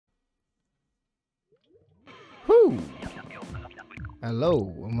Whoo!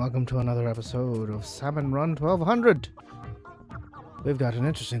 Hello, and welcome to another episode of Salmon Run 1200. We've got an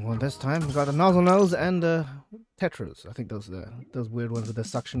interesting one this time. We've got the nozzle nose and tetras. I think those are those weird ones with the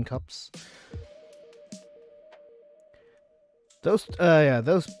suction cups. Those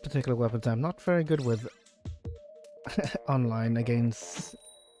particular weapons I'm not very good with online against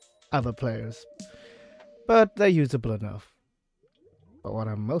other players, but they're usable enough. But what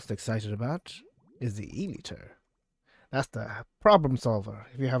I'm most excited about is the E-liter. That's the problem solver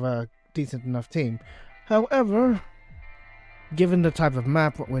if you have a decent enough team. However, given the type of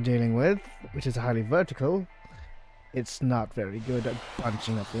map we're dealing with, which is highly vertical, it's not very good at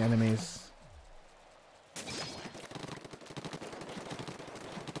bunching up the enemies.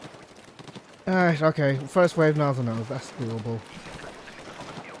 Alright, okay. First wave nozzle nose, that's doable.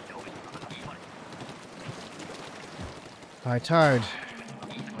 Alright, tired.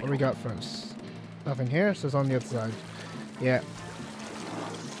 What do we got first? Nothing here, so it's on the other side. Yeah.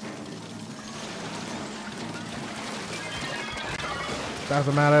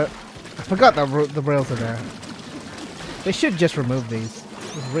 Doesn't matter. I forgot that the rails are there. They should just remove these.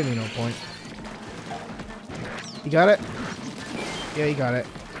 There's really no point. You got it? Yeah, you got it.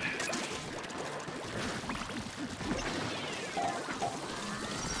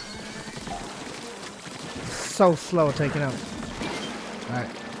 So slow taking out. Alright.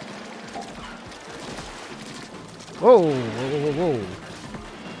 Whoa, whoa, whoa, whoa, whoa.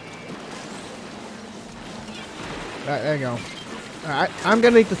 Alright, there you go. Alright, I'm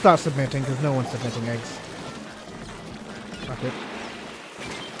gonna need to start submitting because no one's submitting eggs. Fuck it.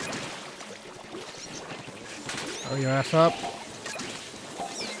 Hurry your ass up.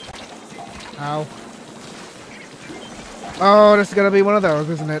 Ow. Oh, this is gonna be one of those,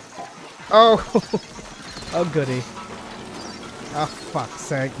 isn't it? Oh! Oh, goody. Oh, fuck's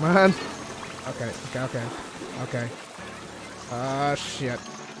sake, man. Okay, okay, okay. Okay. Ah, shit.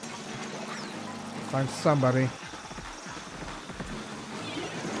 Find somebody.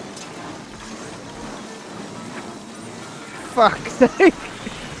 Fuck's sake!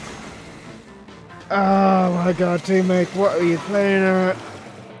 Oh my god, teammate, what are you playing at?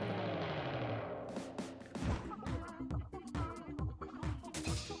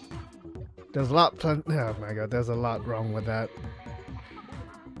 There's a lot. Oh my god, there's a lot wrong with that.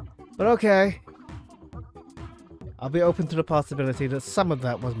 But okay. I'll be open to the possibility that some of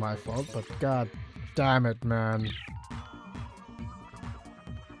that was my fault, but god damn it, man.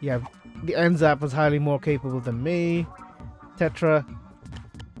 Yeah, the NZAP was highly more capable than me. Tetra,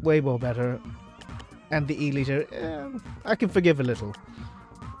 way more better. And the E-liter, I can forgive a little.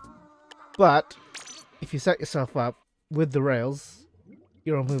 But if you set yourself up with the rails,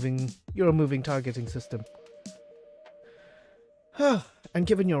 you're a moving targeting system. And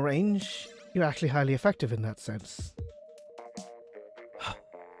given your range, you're actually highly effective in that sense.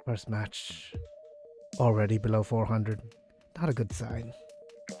 First match, already below 400. Not a good sign.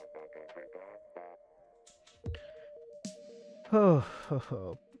 Oh,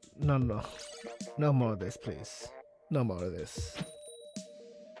 no. No more of this, please. No more of this.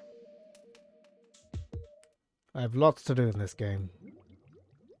 I have lots to do in this game.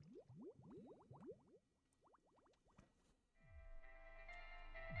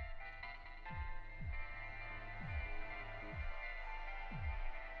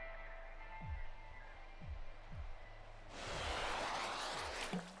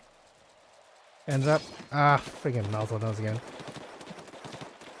 Ends up. Ah, friggin' nozzle nose again.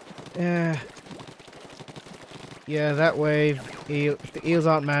 Yeah, that wave. If the eels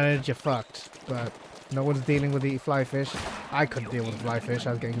aren't managed, you're fucked. But no one's dealing with the fly fish. I couldn't deal with the fly fish.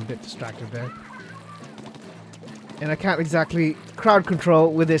 I was getting a bit distracted there. And I can't exactly crowd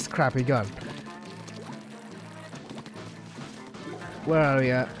control with this crappy gun. Where are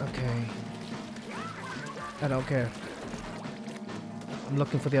we at? Okay. I don't care. I'm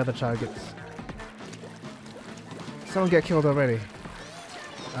looking for the other targets. Someone get killed already.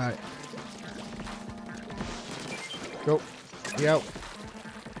 Alright. Go. Yo.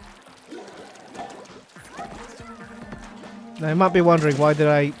 Now you might be wondering, why did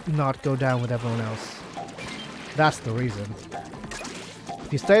I not go down with everyone else? That's the reason.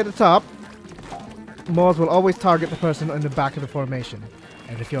 If you stay at the top, Moors will always target the person in the back of the formation.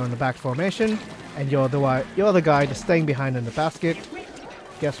 And if you're in the back formation, and you're the guy that's staying behind in the basket,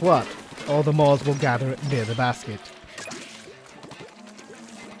 guess what? All the Moors will gather near the basket.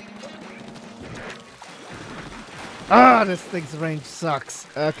 Ah, this thing's range sucks.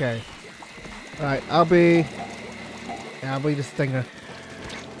 Okay. Alright, I'll be the stinger.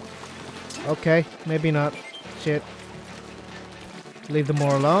 Okay, maybe not. Shit. Leave them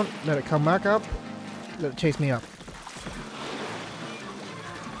more alone. Let it come back up. Let it chase me up.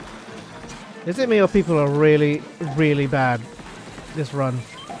 Is it me or people are really, really bad this run?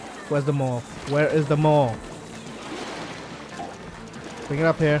 Where's the mall? Where is the mall? Bring it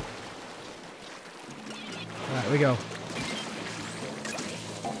up here. Alright, we go.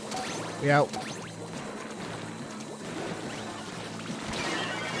 We out.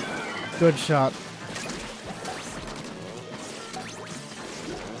 Good shot.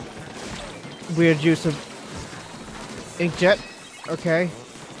 Weird use of inkjet. Okay.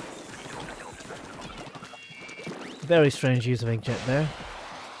 Very strange use of inkjet there.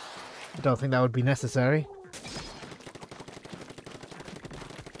 I don't think that would be necessary.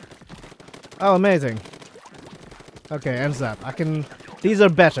 Oh, amazing. Okay, and zap. I can... These are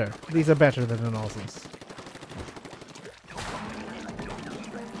better. These are better than the nonsense.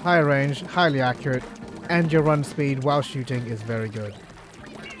 High range, highly accurate, and your run speed while shooting is very good.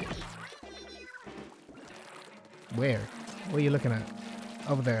 Where? What are you looking at?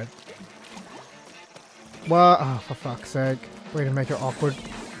 Over there. What? Oh, for fuck's sake. Way to make it awkward.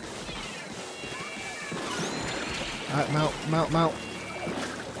 Alright, mount, mount.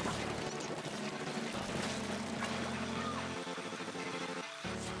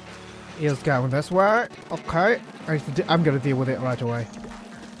 He's going this way. Okay. I'm gonna deal with it right away.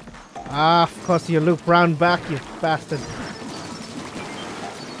 Ah, of course you loop round back, you bastard.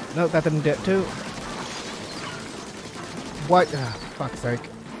 No, that didn't get too. What? Ah, fuck's sake.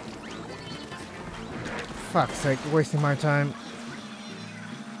 Fuck's sake, wasting my time.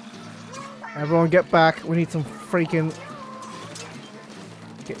 Everyone get back. We need some freaking...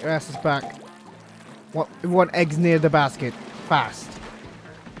 Get your asses back. We want eggs near the basket. Fast.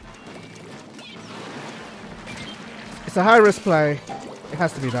 It's a high-risk play. It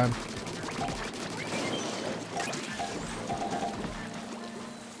has to be done.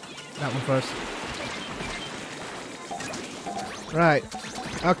 That one first. Right.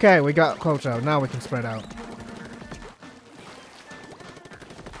 Okay, we got quota. Now we can spread out.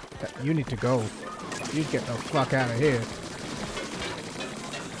 You need to go. You get the fuck out of here.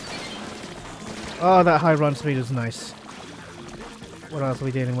 Oh, that high run speed is nice. What else are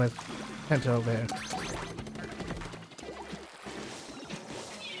we dealing with? Penta over here.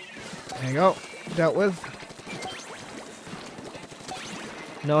 There you go. Dealt with.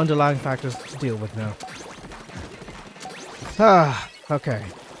 No underlying factors to deal with now. Ah, okay.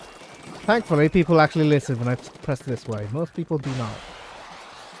 Thankfully, people actually listen when I press this way. Most people do not.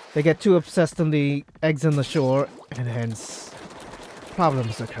 They get too obsessed on the eggs on the shore, and hence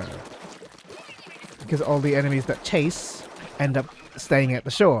problems occur. Because all the enemies that chase end up staying at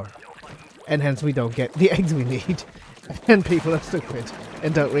the shore. And hence we don't get the eggs we need. And people are stupid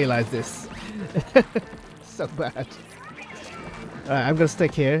and don't realize this. So bad. Alright, I'm gonna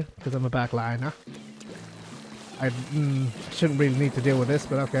stick here because I'm a backliner. I shouldn't really need to deal with this,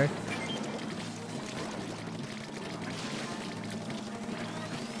 but okay.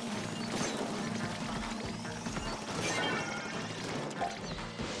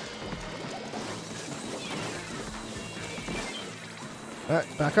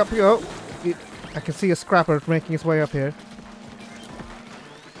 Alright, back up you go. I can see a scrapper making its way up here.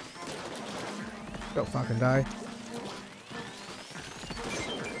 Don't fucking die.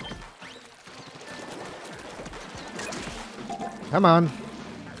 Come on.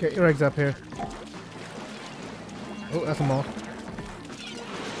 Get your eggs up here. Oh, that's a mole.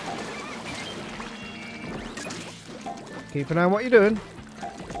 Keep an eye on what you're doing.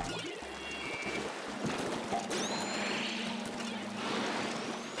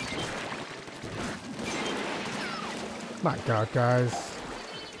 My god, guys.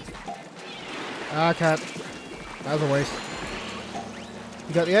 Ah, cat. That was a waste.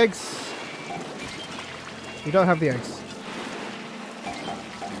 You got the eggs? You don't have the eggs.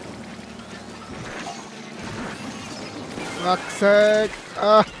 Fuck's sake.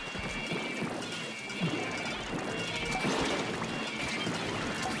 Ah.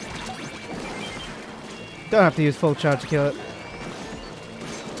 Don't have to use full charge to kill it.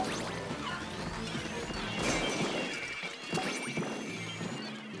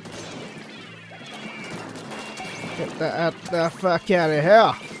 Get the fuck out of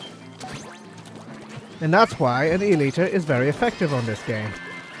here. And that's why an E-liter is very effective on this game.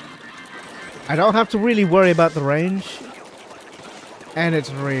 I don't have to really worry about the range. And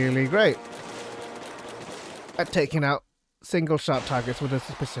it's really great at taking out single shot targets with a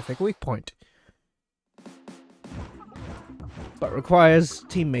specific weak point. But requires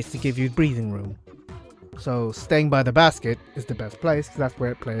teammates to give you breathing room. So staying by the basket is the best place because that's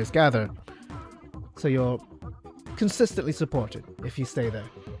where players gather. So you're consistently supported if you stay there.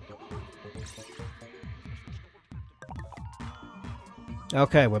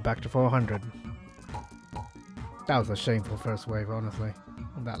 Okay, we're back to 400. That was a shameful first wave, honestly.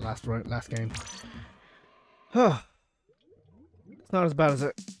 That last game. It's not as bad as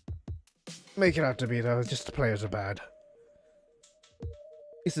it make it out to be, though. Just the players are bad.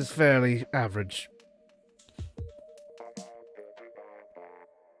 This is fairly average.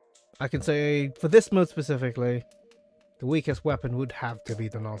 I can say, for this mode specifically, the weakest weapon would have to be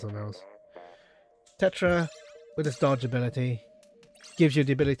the nozzle nose. Tetra, with its dodge ability, gives you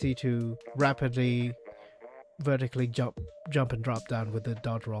the ability to rapidly, vertically jump and drop down with the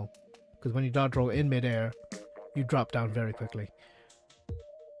dodge roll. Because when you dodge roll in midair, you drop down very quickly.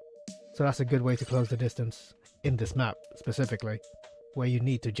 So that's a good way to close the distance in this map, specifically, where you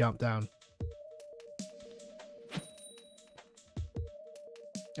need to jump down.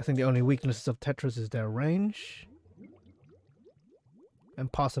 I think the only weaknesses of Tetris is their range,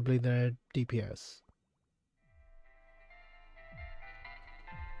 and possibly their DPS.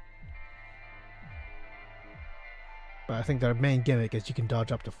 But I think their main gimmick is you can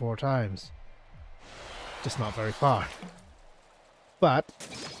dodge up to 4 times. Just not very far. But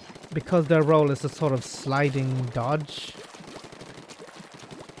because their roll is a sort of sliding dodge,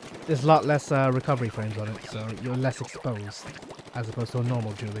 there's a lot less recovery frames on it, so you're less exposed as opposed to a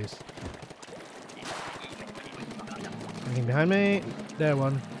normal Julie's. Anything behind me? There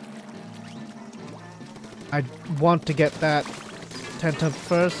one. I want to get that tent up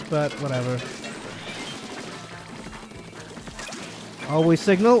first, but whatever. Always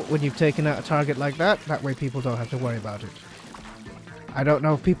signal when you've taken out a target like that, that way people don't have to worry about it. I don't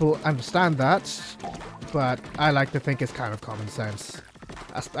know if people understand that, but I like to think it's kind of common sense.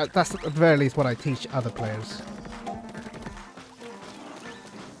 That's at the very least what I teach other players.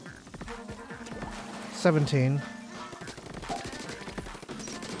 17.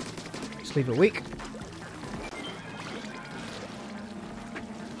 Just leave it weak.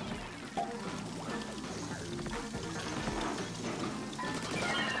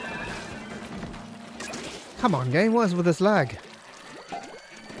 Come on, game, what is with this lag?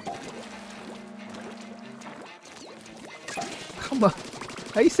 Come on,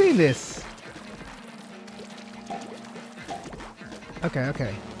 are you seeing this? Okay,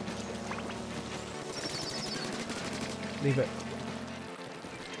 okay. Leave it.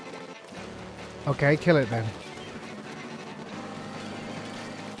 Okay, kill it then.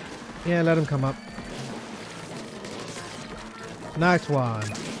 Yeah, let him come up. Nice one.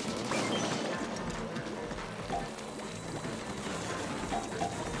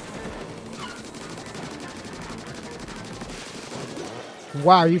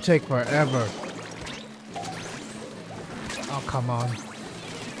 Wow, you take forever. Oh, come on.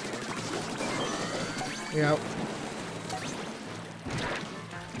 Yep.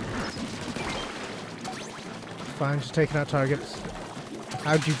 Fine, just taking out targets.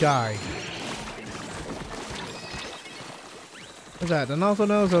 How'd you die? Was that the nozzle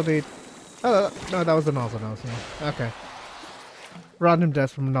nose or the... Oh, no, that was the nozzle nose. Yeah. Okay. Random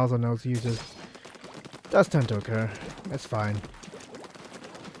deaths from nozzle nose users does tend to occur. It's fine.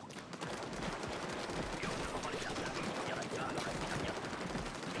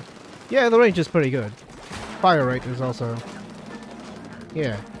 Yeah, the range is pretty good. Fire rate is also...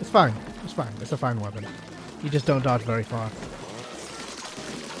 Yeah, it's fine. It's fine. It's a fine weapon. You just don't dodge very far.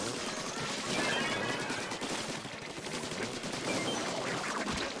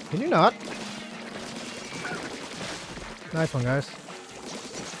 Can you not? Nice one, guys.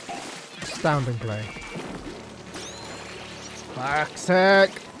 Astounding play. Fuck's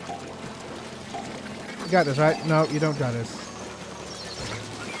sake! You got this, right? No, you don't got this.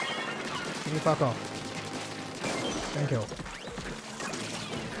 Can you fuck off? Thank you.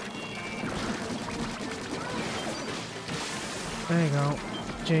 There you go.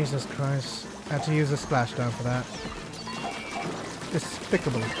 Jesus Christ. I had to use a splashdown for that.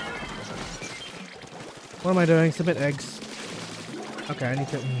 Despicable. What am I doing? Submit eggs. Okay, I need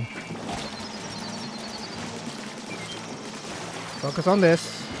to... Focus on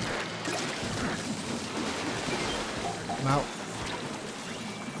this. I'm out.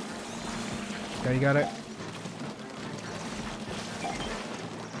 Okay, you got it.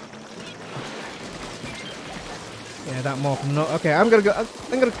 Yeah, that more from no. Okay, I'm gonna go.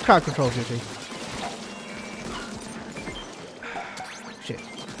 I'm gonna crowd control duty. Shit.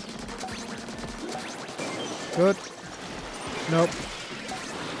 Good. Nope.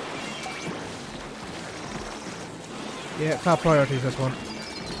 Yeah, top priority is this one.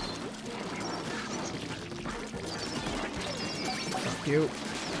 Fuck you.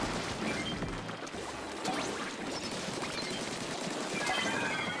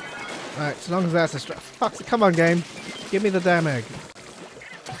 Alright, so long as that's a fuck, come on game. Give me the damn egg.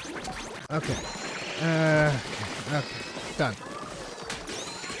 Okay. Okay. Done.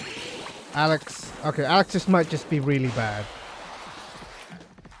 Alex. Okay, Alex just might just be really bad.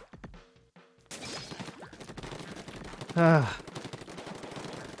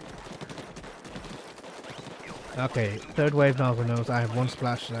 Okay, third wave Nova knows I have one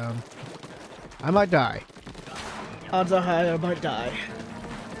splashdown. I might die. Odds are high I might die.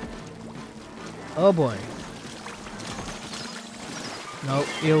 Oh boy. No,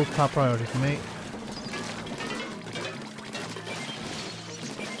 eel's top priority for me.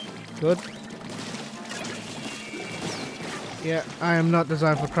 Good. Yeah, I am not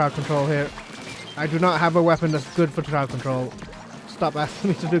designed for crowd control here. I do not have a weapon that's good for crowd control. Stop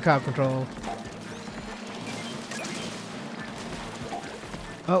asking me to do crowd control.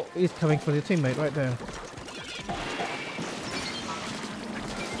 Oh, he's coming for your teammate right there.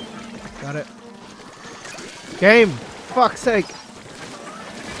 Got it. Game! Fuck's sake!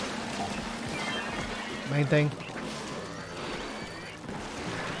 Main thing.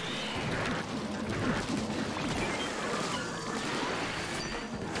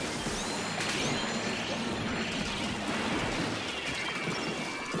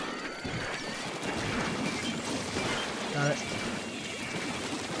 Got it.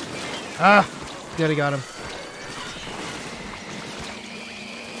 Ah! Nearly got him.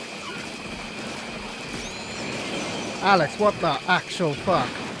 Alex, what the actual fuck?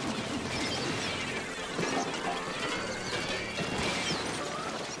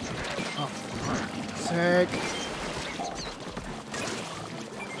 Oh, fuck's sake.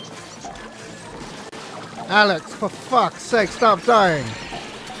 Alex, for fuck's sake, stop dying.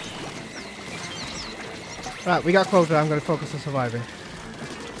 Right, we got quota. I'm going to focus on surviving.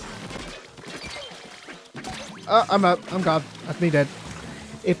 Oh, I'm out. I'm gone. That's me dead.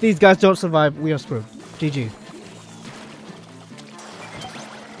 If these guys don't survive, we are screwed. GG.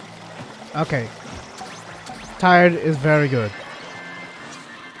 Okay. Tired is very good.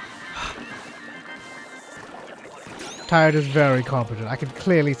 Tired is very competent. I can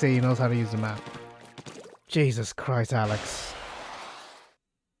clearly see he knows how to use the map. Jesus Christ, Alex.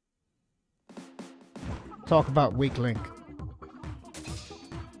 Talk about weak link.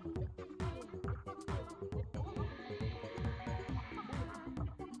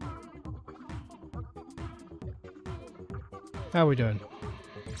 How are we doing?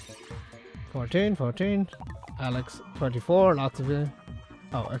 14, 14. Alex, 24. Lots of you.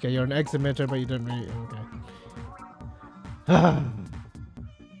 Oh, okay. You're an exhibitor, but you didn't really. Okay.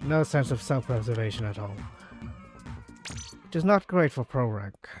 No sense of self-preservation at all. Which is not great for pro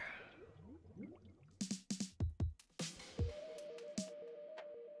rank.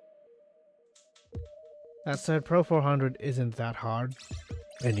 That said, Pro 400 isn't that hard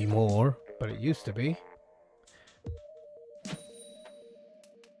anymore, but it used to be.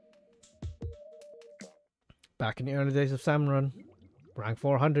 Back in the early days of Salmon, rank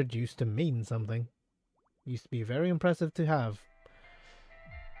 400 used to mean something. Used to be very impressive to have.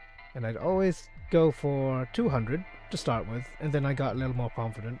 And I'd always go for 200 to start with, and then I got a little more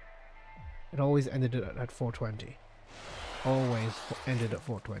confident. It always ended at 420. Always ended at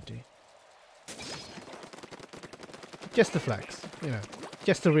 420. Just to flex, you know,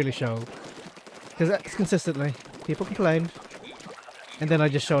 just to really show. Because that's consistently, people complained, and then I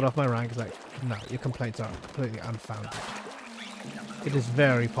just showed off my rank. It's like, no, your complaints are completely unfounded. It is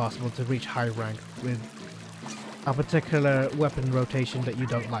very possible to reach high rank with a particular weapon rotation that you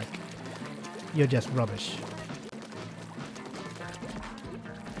don't like. You're just rubbish.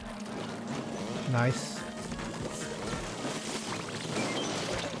 Nice.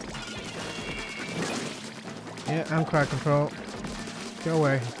 Yeah, I'm crowd control. Go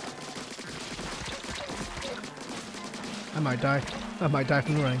away. I might die. I might die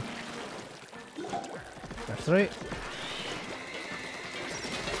from the rain. That's right.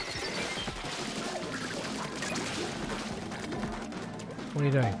 What are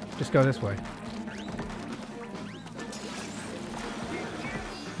you doing? Just go this way.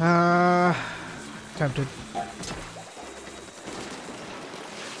 Tempted.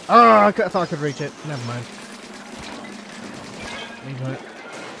 Oh, I thought I could reach it. Never mind.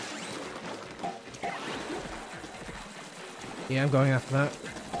 Yeah, I'm going after that.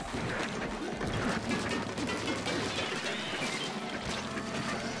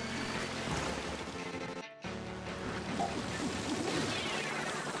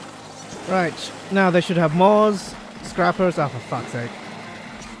 Right, now they should have Moors, Scrappers. Oh, for fuck's sake.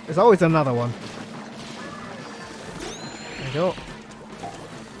 There's always another one. There you go.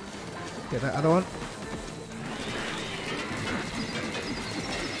 Get that other one.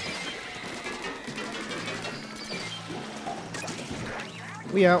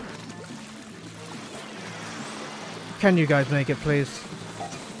 We out. Can you guys make it, please?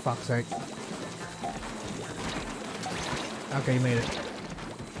 Fuck's sake. Okay, you made it.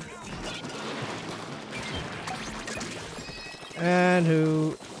 And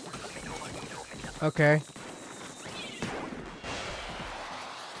who... Okay.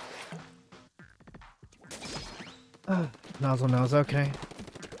 Nozzle nose, okay.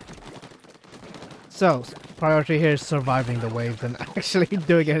 So, priority here is surviving the wave than actually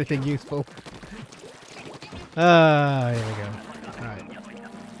doing anything useful. Here we go. Alright.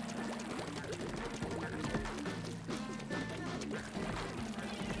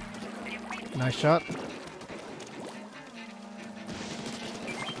 Nice shot.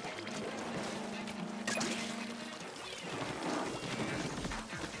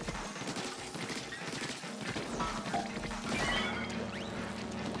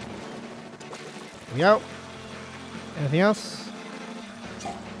 There we go. Anything else?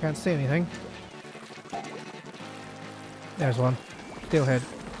 Can't see anything. There's one. Steelhead.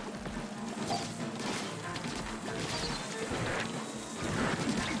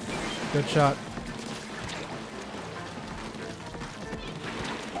 Good shot.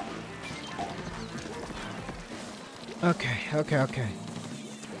 Okay, okay, okay.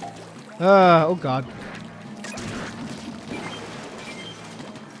 Oh god.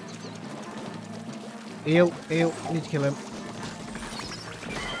 Eel, eel, need to kill him.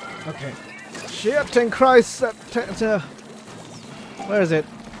 Okay. Shit in Christ! Where is it?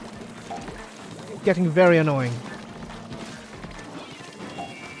 Getting very annoying.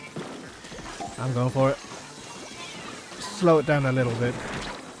 I'm going for it. Slow it down a little bit.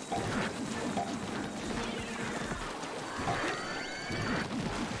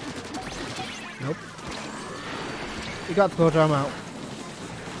 Nope. You got to go drum out.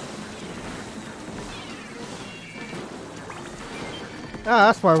 Ah,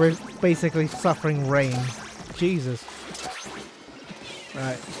 that's why we're basically suffering rain. Jesus.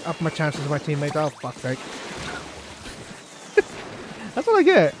 Right, up my chances with my teammates. Oh, fuck's sake. That's what I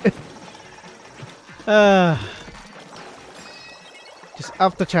get. Just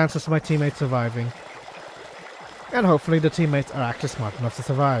up the chances of my teammates surviving. And hopefully the teammates are actually smart enough to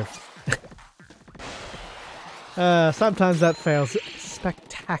survive. Sometimes that fails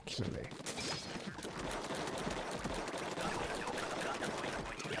spectacularly.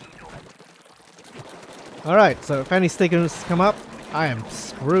 Alright, so if any stickers come up, I am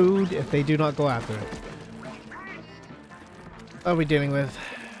screwed if they do not go after it. What are we dealing with?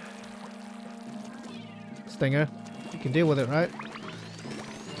 Stinger. You can deal with it, right?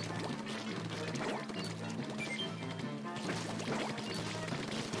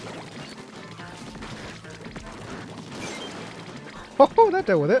 Oh, that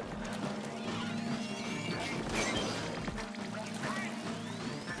dealt with it.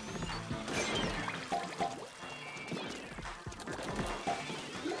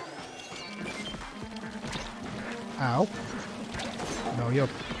 Ow. No, you're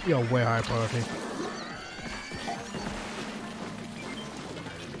way higher priority.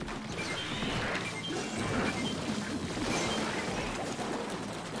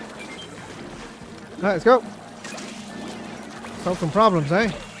 Alright, let's go. Solve some problems,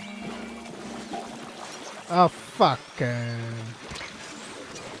 eh? Oh, fucking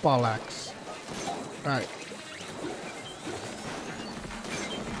bollocks. Right.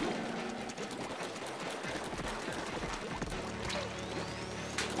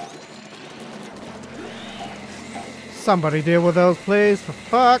 Somebody deal with those, please, for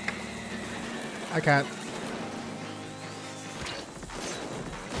fuck. I can't.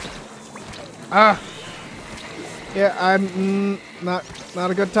 Ah! Yeah, I'm not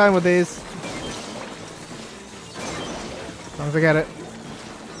a good time with these. As long as I get it.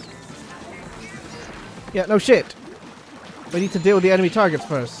 Yeah, no shit. We need to deal with the enemy targets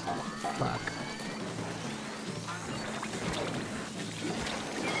first. Fuck.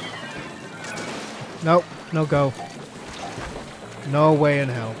 Nope, no go. No way in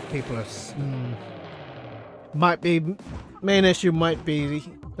hell. People are... Might be... Main issue might be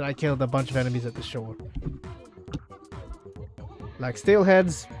that I killed a bunch of enemies at the shore. Like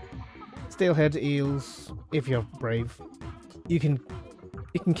steelheads, eels, if you're brave. You can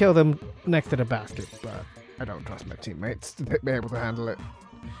kill them next to the basket, but I don't trust my teammates to be able to handle it.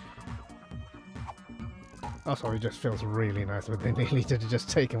 Also, it just feels really nice with the Elite to just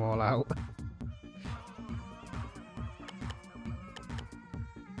take them all out.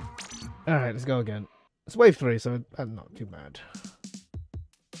 Alright, let's go again. It's wave 3, so I'm not too bad.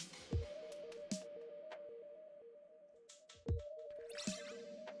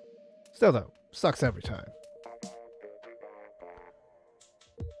 Still though, sucks every time.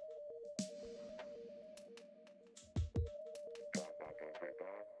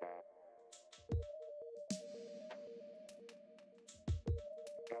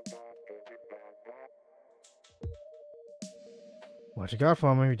 What you got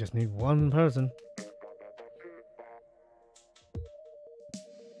for me? We just need one person.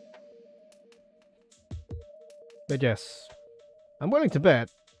 But yes, I'm willing to bet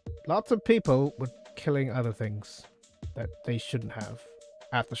lots of people were killing other things that they shouldn't have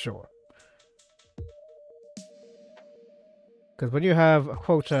at the shore. Because when you have a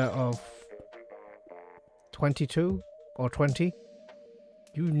quota of 22 or 20,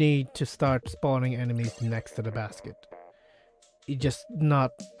 you need to start spawning enemies next to the basket. You're just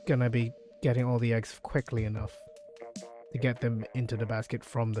not gonna be getting all the eggs quickly enough to get them into the basket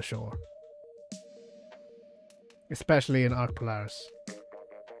from the shore. Especially in Arc Polaris.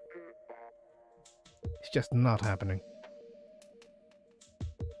 It's just not happening.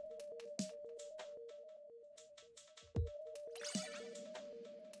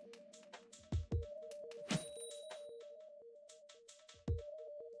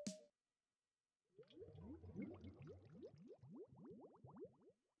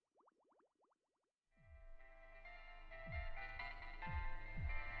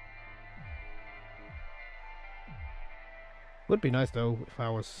 Would be nice though if I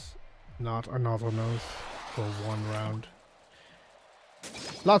was not a nozzle nose for one round.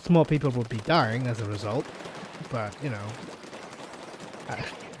 Lots more people would be dying as a result, but you know,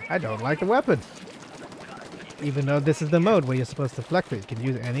 I don't like the weapon. Even though this is the mode where you're supposed to flex it, you can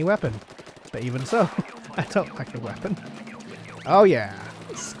use any weapon. But even so, I don't like the weapon. Oh yeah,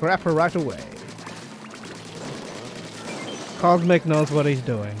 scrap her right away. Cosmic knows what he's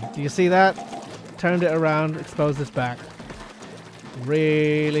doing. Do you see that? Turned it around, exposed his back.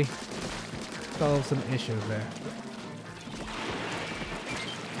 Really solve some issues there.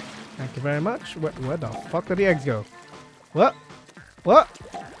 Thank you very much. Where the fuck did the eggs go? What? What?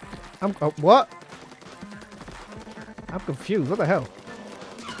 What? I'm confused. What the hell?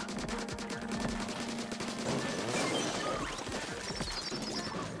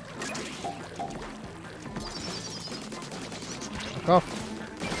 Fuck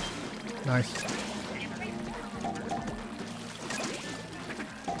off. Nice.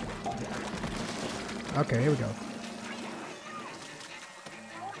 Okay, here we go.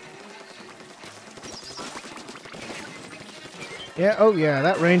 Yeah, oh yeah,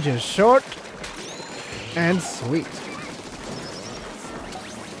 that range is short and sweet.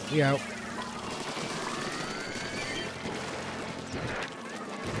 Yeah.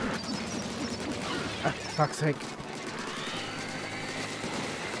 Ah, fuck's sake.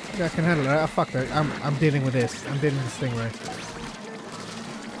 You guys can handle it. Oh, fuck that. I'm dealing with this. I'm dealing with this stingray.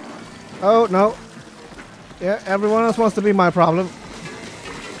 Oh, no. Yeah, everyone else wants to be my problem.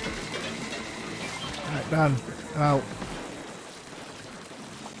 Alright, done. Oh.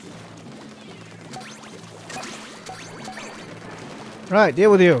 Right, deal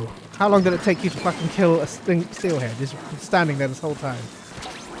with you. How long did it take you to fucking kill a steelhead? Just standing there this whole time.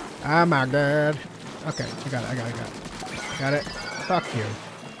 Oh my god. Okay, I got it. Got it. Fuck you.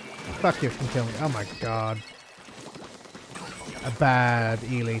 Fuck you from killing me. Oh my god. A bad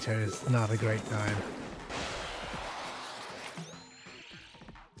eel eater is not a great time.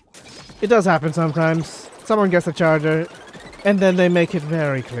 It does happen sometimes. Someone gets a charger, and then they make it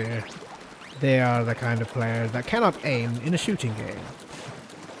very clear they are the kind of players that cannot aim in a shooting game.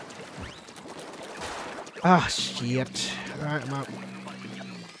 Ah, shit. Alright, I'm out.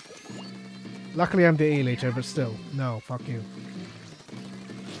 Luckily I'm the eel eater, but still. No, fuck you.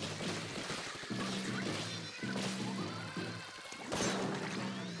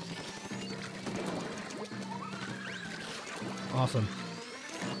 Awesome.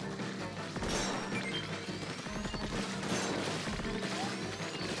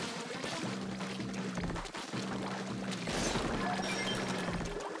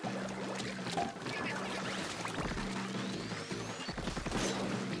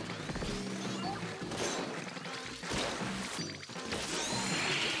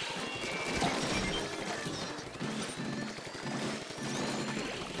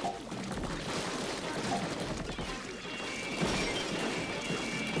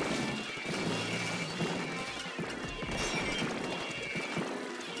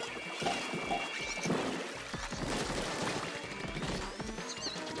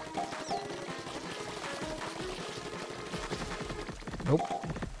 Nope.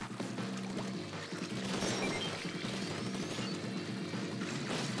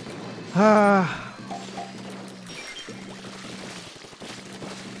 Ah.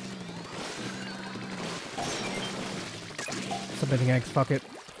 Submitting eggs, fuck it.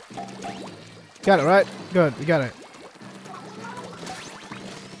 Got it, right? Good, you got it.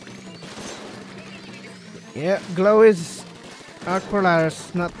 Yeah, glow is Arc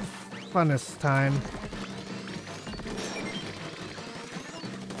Polaris, not the funnest time.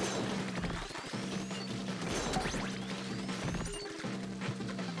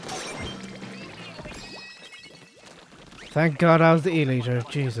 Thank God I was the E-liter.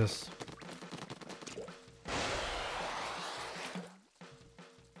 Jesus.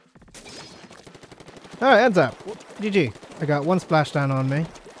 Alright, ends up. GG. I got one splashdown on me.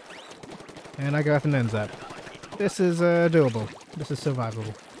 And I got an ends up. This is doable. This is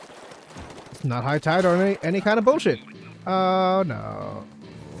survivable. It's not high tide or any kind of bullshit. Oh no.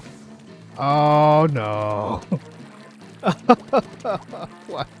 Oh no.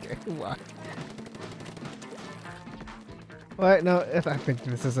 Why? Why? Wait, no, I think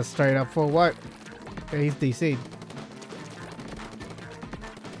this is a straight up full wipe. Okay, he's DC'd.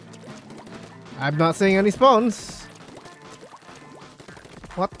 I'm not seeing any spawns.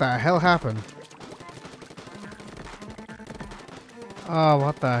 What the hell happened? Oh,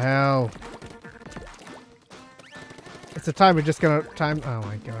 what the hell? It's a timer just gonna time. Oh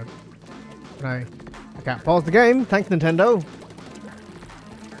my god. I can't pause the game. Thanks, Nintendo.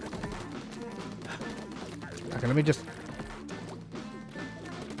 Okay, let me just.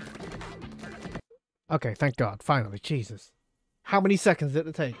 Okay, thank God. Finally, Jesus. How many seconds did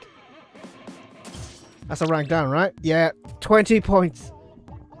it take? That's a rank down, right? Yeah, 20 points.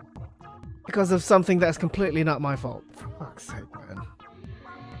 Because of something that's completely not my fault. For fuck's sake, man.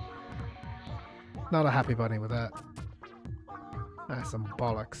 Not a happy bunny with that. That's some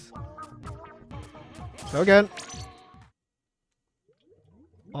bollocks. So again.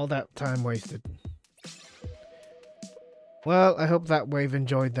 All that time wasted. Well, I hope that wave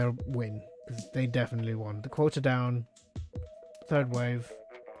enjoyed their win. Because they definitely won. The quotes are down. Third wave.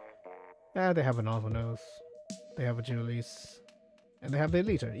 Yeah, they have an Alvanos. They have a Julie's. And they have the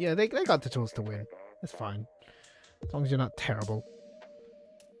Eliter. Yeah, they got the tools to win. It's fine. As long as you're not terrible.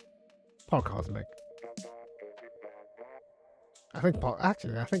 Poor Cosmic. I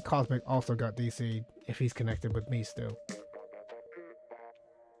think Cosmic also got DC if he's connected with me still.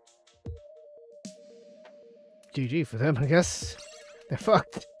 GG for them, I guess. They're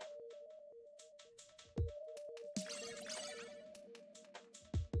fucked.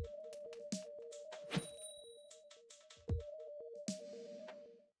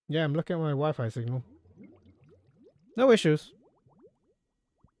 Yeah, I'm looking at my Wi-Fi signal. No issues.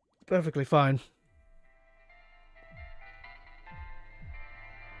 Perfectly fine.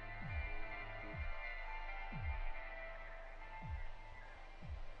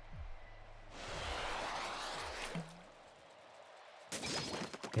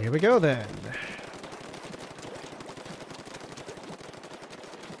 Here we go then.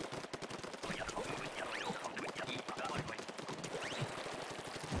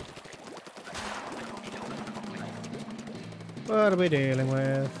 What are we dealing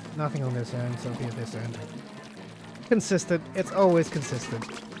with? Nothing on this end, so it'll be at this end. Consistent. It's always consistent.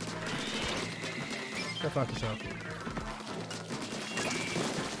 Go fuck yourself.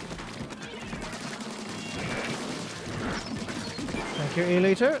 Thank you,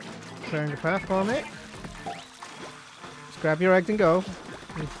 E-liter. Clearing the path for me. Just grab your eggs and go.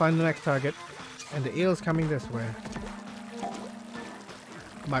 And find the next target. And the eel's coming this way.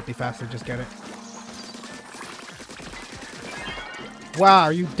 Might be faster, just get it. Wow,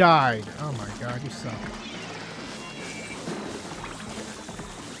 you died. Oh my god, you suck.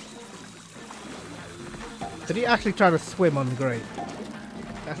 Did he actually try to swim on the grate?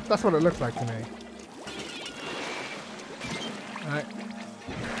 That's what it looks like to me. Alright.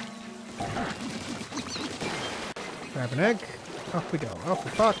 Grab an egg. Off we go. Off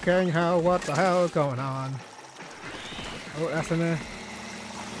the fucking hell. What the hell is going on? Oh, that's in there.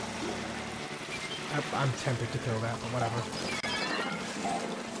 I'm tempted to kill that, but whatever.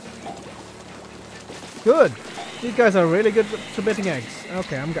 Good. These guys are really good at submitting eggs.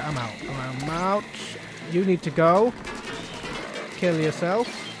 Okay, I'm out. I'm out. You need to go. Kill yourself.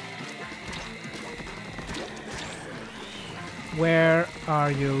 Where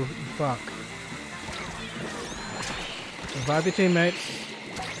are you? Fuck. Revive your teammates.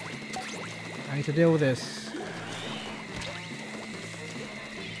 I need to deal with this.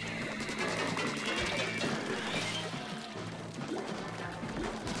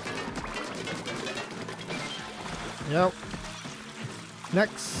 Yep.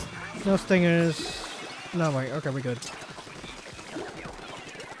 Next. No stingers. No, wait. Okay, we're good.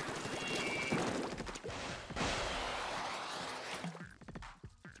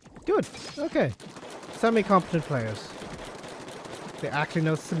 Good. Okay. Semi-competent players. They actually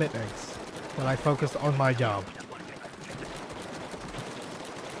know to submit eggs. While I focus on my job.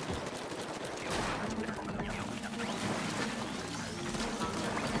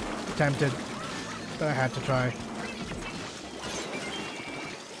 Tempted. But I had to try.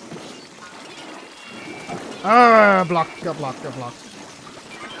 Ah, blocked, got blocked, got blocked.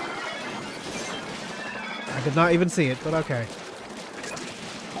 I I did not even see it, but okay.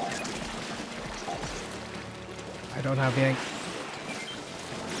 I don't have the ink.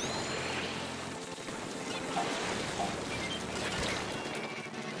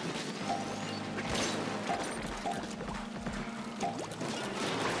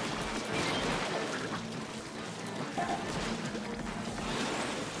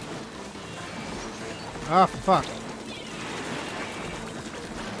 Oh, fuck.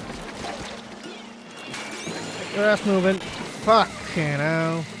 Get your ass moving. Fucking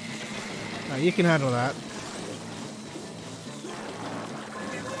hell. Oh, you can handle that.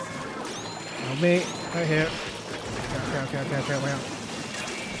 Help me. Right here. Okay, wait up.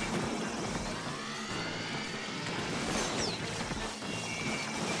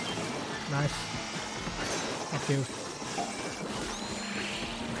 Nice. Thank you.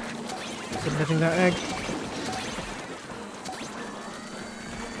 Submitting that egg.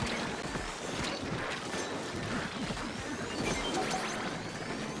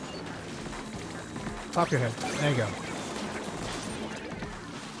 Pop your head. There you go.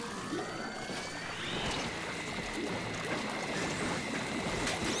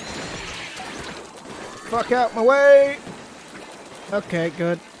 Fuck out my way! Okay,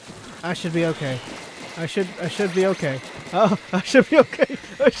 good. I should be okay. I should be okay. Oh, I should be okay.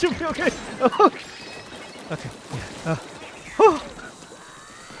 I should be okay. Oh, okay. Okay. Yeah. Oh.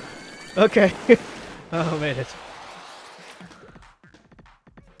 Okay. Oh, made it.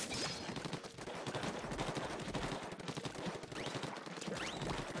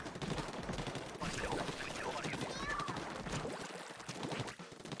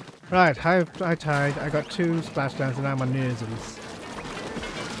 Right, high tide. I got 2 splashdowns and I'm on nuisance.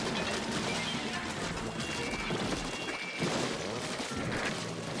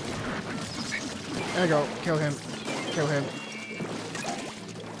 There you go. Kill him. Kill him.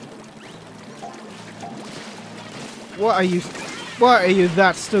 What are you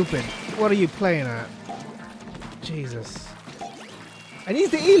that stupid? What are you playing at? Jesus. And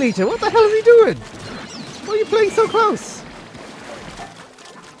he's the E-liter. What the hell is he doing? Why are you playing so close?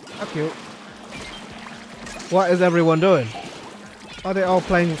 Fuck you. What is everyone doing? Why are they all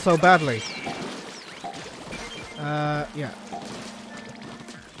playing so badly? Yeah.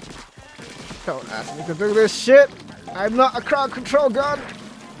 Don't ask me to do this shit! I'm not a crowd control gun!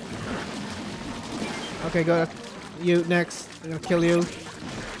 Okay, go. You next. I'm gonna kill you.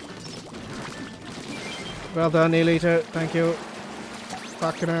 Well done, E-liter. Thank you.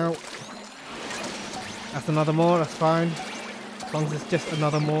 Fucking hell. That's another more, that's fine. As long as it's just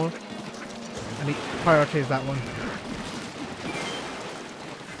another more. I need priorities that one.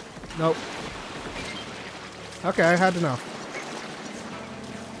 Nope. Okay, I had enough.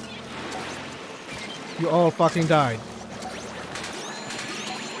 You all fucking died.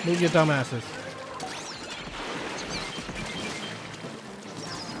 Move your dumbasses.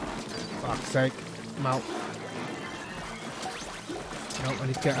 Fuck's sake. I'm out. Nope, I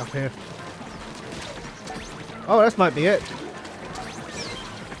need to get up here. Oh, this might be it.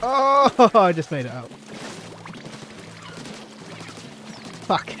 Oh, I just made it out.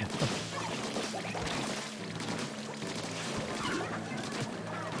 Fuck.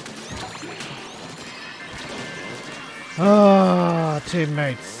 Ah, oh,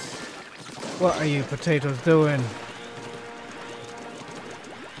 teammates. What are you potatoes doing?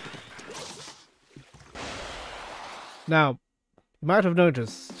 Now, you might have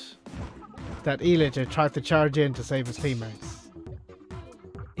noticed that E-liter tried to charge in to save his teammates.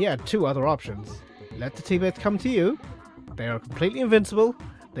 He had 2 other options. Let the teammates come to you. They are completely invincible.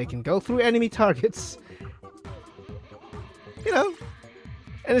 They can go through enemy targets. You know.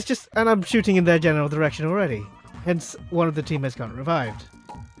 And it's just, and I'm shooting in their general direction already. Hence, one of the teammates got revived.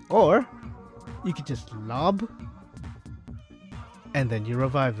 Or, you could just lob, and then you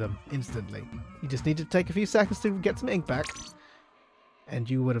revive them instantly. You just need to take a few seconds to get some ink back, and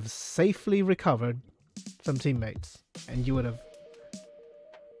you would have safely recovered some teammates. And you would have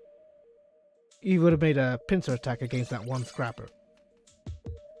made a pincer attack against that one scrapper.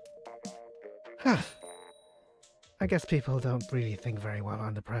 Huh. I guess people don't really think very well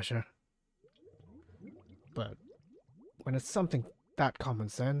under pressure. But when it's something that common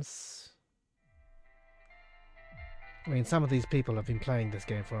sense... I mean, some of these people have been playing this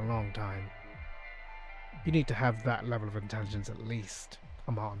game for a long time. You need to have that level of intelligence at least.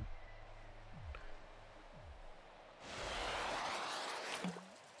 Come on.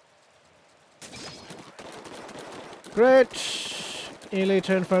 Great!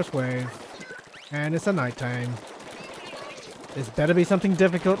 E-liter in first wave. And it's a nighttime. This better be something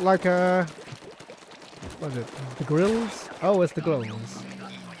difficult like what is it? The grills? Oh, it's the glows.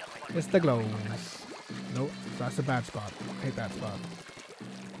 It's the glows. Nope, that's a bad spot. I hate that spot.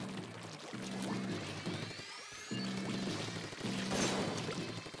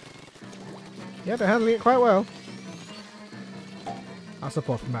 Yeah, they're handling it quite well. I'll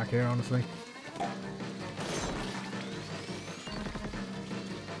support from back here, honestly.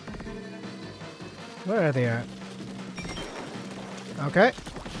 Where are they at? Okay.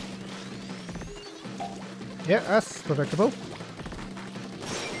 Yeah, that's predictable.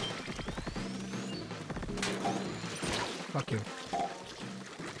 Fuck you.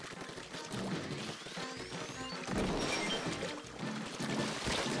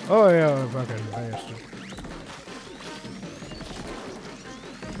 Oh yeah, okay, that's true.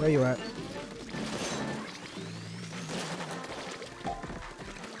 Where you at?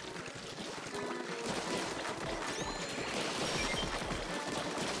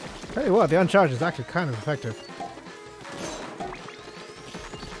 Tell you what, the uncharge is actually kind of effective.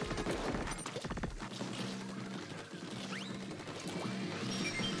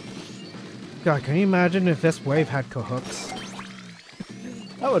 God, can you imagine if this wave had co-hooks?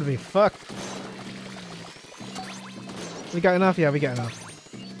 That would be fucked. We got enough? Yeah, we got enough.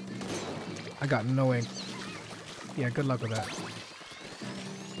 I got no ink. Yeah, good luck with that.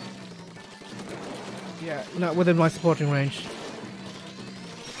 Yeah, not within my supporting range.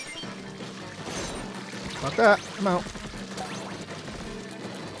 Fuck that. I'm out.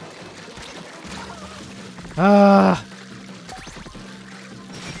 Ah!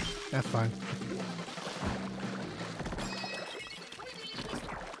 That's fine.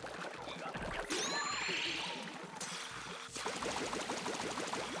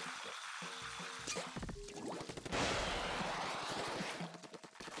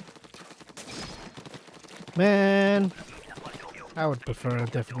 Man, I would prefer a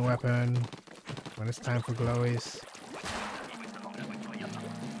different weapon when it's time for glowies.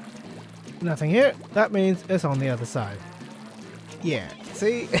 Nothing here. That means it's on the other side. Yeah,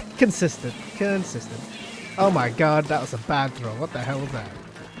 see? Consistent. Consistent. Oh my god, that was a bad throw. What the hell was that?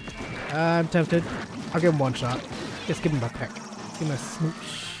 I'm tempted. I'll give him one shot. Just give him a peck. Give him a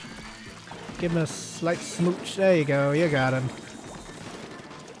smooch. Give him a slight smooch. There you go. You got him.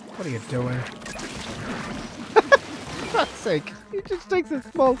 What are you doing? For fuck's sake. He just takes his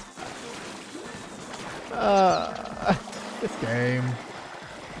fault. This game.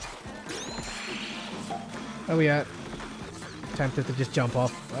 Where are we at? Tempted to just jump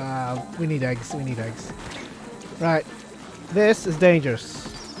off. We need eggs. We need eggs. Right. This is dangerous.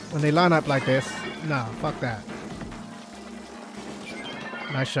 When they line up like this. No, fuck that.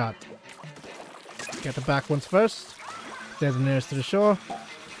 Nice shot. Get the back ones first. They're the nearest to the shore.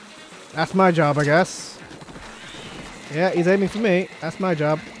 That's my job, I guess. Yeah, he's aiming for me. That's my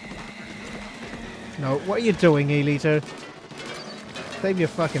job. No, what are you doing, E-liter? Save your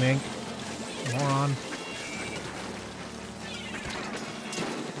fucking ink. Moron.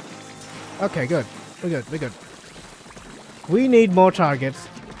 Okay, good. We're good. We're good. We need more targets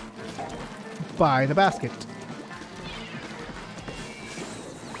by the basket.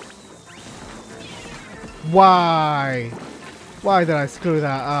 Why? Why did I screw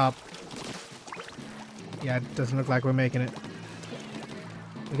that up? Yeah, it doesn't look like we're making it.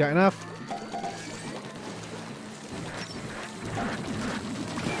 We got enough?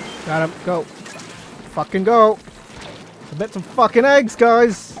 Got him. Go. Fucking go. Submit some fucking eggs,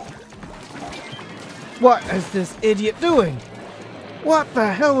 guys. What is this idiot doing? What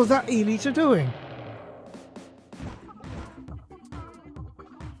the hell was that E-liter doing?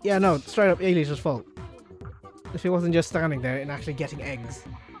 Yeah, no, straight up E-liter's fault. If he wasn't just standing there and actually getting eggs,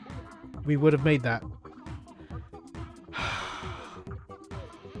 we would have made that.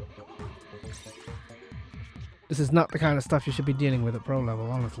 This is not the kind of stuff you should be dealing with at pro level,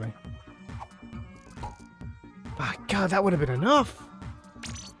 honestly. My god, that would have been enough!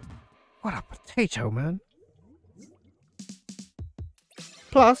 What a potato, man.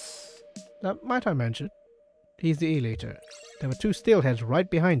 Plus, might I mention, he's the E-liter. There were two steelheads right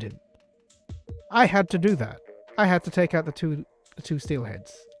behind him. I had to do that. I had to take out the two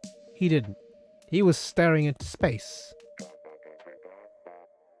steelheads. He didn't. He was staring into space.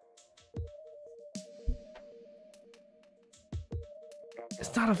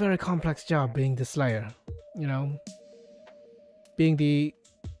 It's not a very complex job being the Slayer, you know? Being the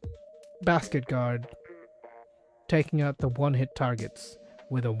basket guard, taking out the one-hit targets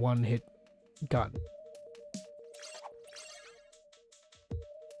with a one-hit gun.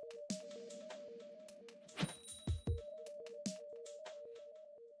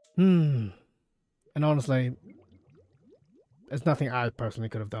 And honestly, there's nothing I personally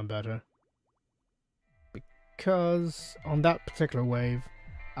could have done better. Because on that particular wave,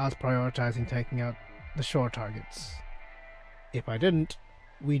 I was prioritizing taking out the shore targets. If I didn't,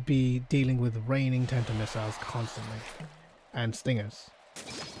 we'd be dealing with raining tenta missiles constantly. And stingers.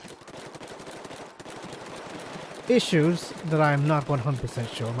 Issues that I'm not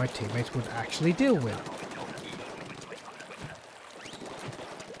 100% sure my teammates would actually deal with.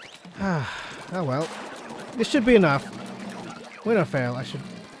 Oh well. This should be enough. Win or fail,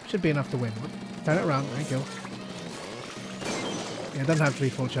 should be enough to win. Turn it around, thank you. Yeah, it doesn't have to be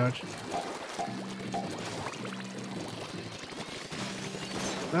full charge.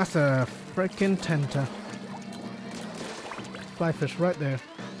 That's a freaking tenta. Fly fish right there.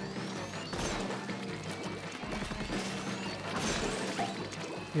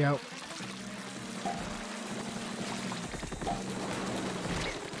 Yep.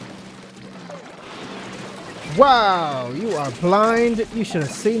 Wow, you are blind. You should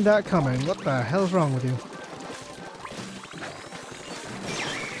have seen that coming. What the hell's wrong with you?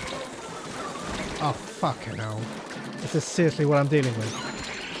 Oh, fucking hell. This is seriously what I'm dealing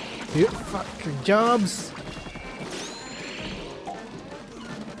with. You fucking jobs.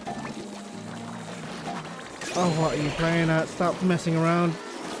 Oh, what are you playing at? Stop messing around.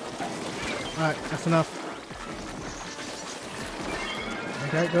 Alright, that's enough.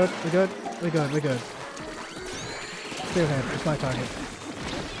 Okay, good. We're good. We're good. We're good. Spearhead, it's my target.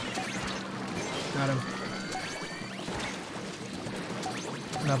 Got him.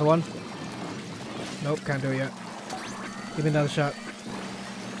 Another one. Nope, can't do it yet. Give me another shot.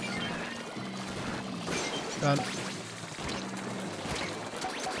 Done.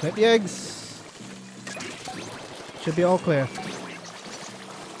 Flip the eggs. Should be all clear.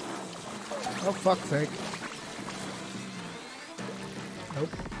 Oh, fuck's sake. Nope.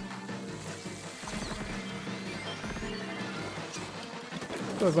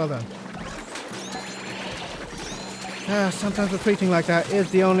 Good, well done. Sometimes retreating like that is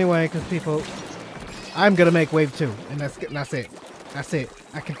the only way, because people... I'm gonna make wave 2, and that's it. That's it.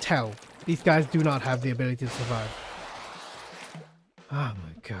 I can tell. These guys do not have the ability to survive. Oh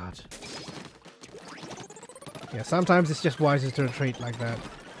my god. Yeah, sometimes it's just wiser to retreat like that.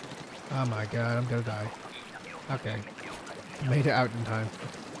 Oh my god, I'm gonna die. Okay. Made it out in time.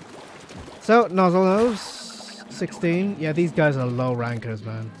 So, nozzle nose. 16. Yeah, these guys are low rankers,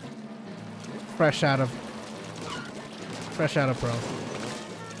 man. Fresh out of pro. There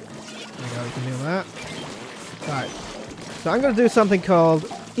you go, you can do that. Alright. So I'm gonna do something called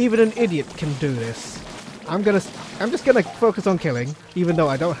even an idiot can do this. I'm just gonna focus on killing, even though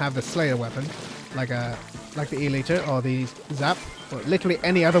I don't have the Slayer weapon, like the E-liter or the Zap, or literally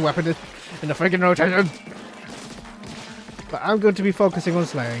any other weapon in the friggin' rotation. But I'm going to be focusing on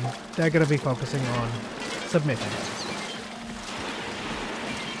slaying. They're going to be focusing on submitting.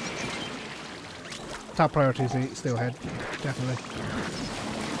 Top priority is the steelhead, definitely.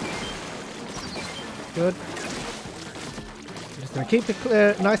 Good. Just going to keep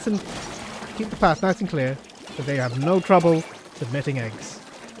keep the path nice and clear, so they have no trouble submitting eggs.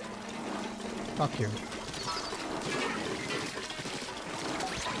 Fuck you.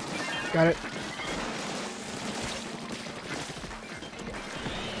 Got it.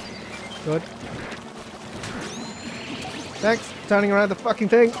 Good. Thanks. Turning around the fucking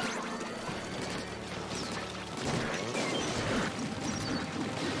thing.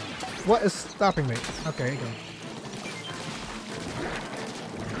 What is stopping me? Okay, you go.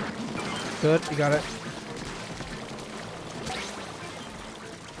 Good, you got it.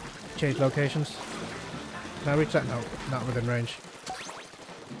 Change locations. Can I reach that? No, not within range.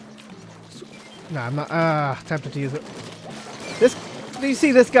 No, I'm not tempted to use it. Do you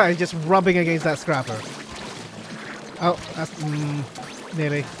see this guy just rubbing against that scrapper? Oh, that's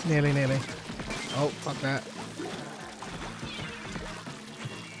nearly. Oh, fuck that.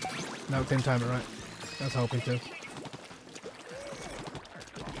 No, didn't time it right. I was hoping to.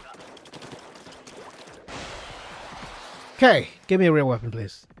 Okay, give me a real weapon,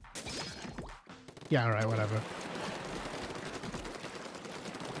 please. Yeah, alright, whatever.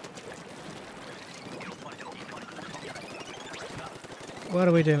 What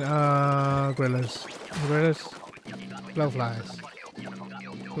are we doing? Grillers. Grillers? Blowflies.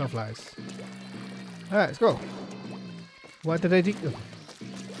 Blowflies. Alright, let's go. What did they do?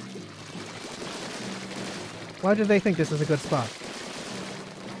 Why do they think this is a good spot?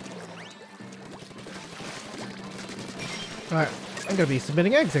 Alright, I'm gonna be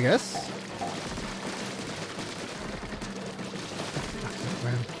submitting eggs, I guess.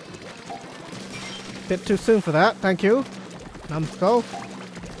 Bit too soon for that, thank you. Numbskull.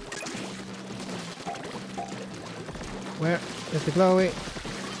 Where is the glowy?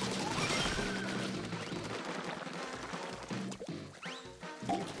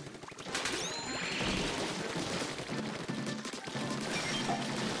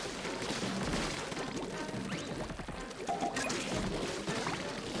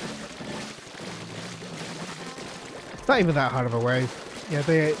 not even that hard of a wave. Yeah,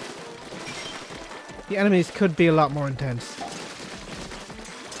 the enemies could be a lot more intense.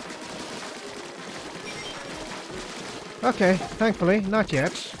 Okay, thankfully, not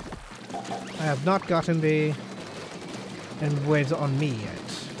yet. I have not gotten the waves on me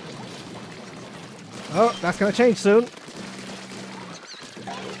yet. Oh, that's gonna change soon.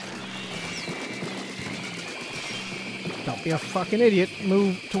 Don't be a fucking idiot.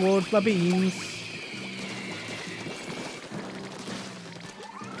 Move towards my beams.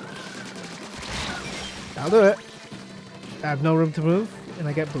 I'll do it. I have no room to move, and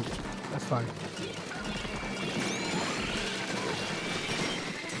I get booped. That's fine.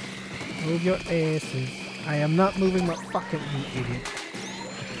 Move your asses. I am not moving my fucking... You idiot.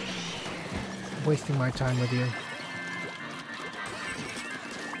 I'm wasting my time with you.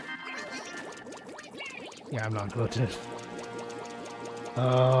 Yeah, I'm not good.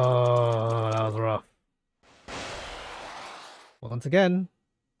 Oh, that was rough. Once again,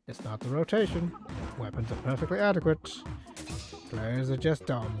 it's not the rotation. Weapons are perfectly adequate. Players are just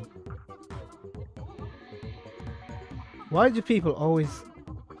dumb. Why do people always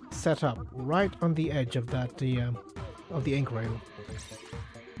set up right on the edge of that of the ink rail?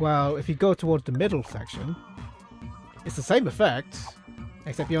 Well, if you go towards the middle section, it's the same effect,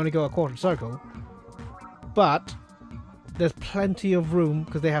 except you only go a quarter circle. But there's plenty of room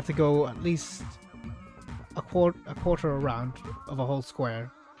because they have to go at least a quarter around of a whole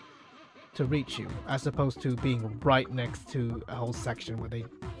square to reach you, as opposed to being right next to a whole section where they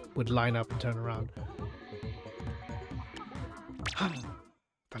would line up and turn around.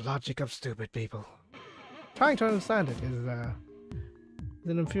 The logic of stupid people. Trying to understand it is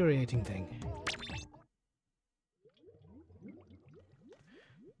an infuriating thing.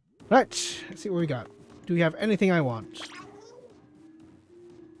 Right, let's see what we got. Do we have anything I want?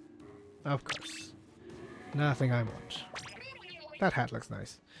 Of course. Nothing I want. That hat looks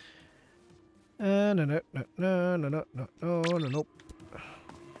nice. No.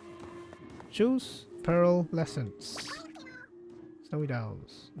 Choose Pearl Lessons. Snowy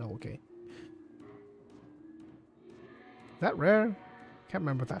Downs. No, okay. Is that rare? Can't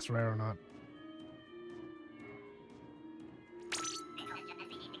remember if that's rare or not.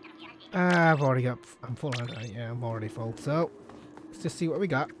 I've already got... I'm full, aren't I? Yeah, I'm already full. So, let's just see what we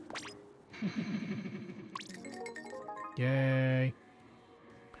got. Yay.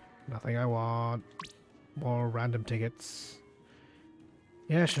 Nothing I want. More random tickets.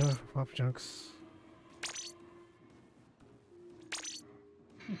 Yeah, sure. Pop chunks.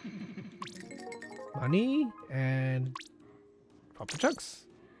 Money and pop the chunks.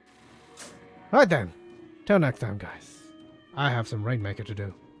 Right then. Till next time, guys. I have some Rainmaker to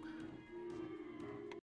do.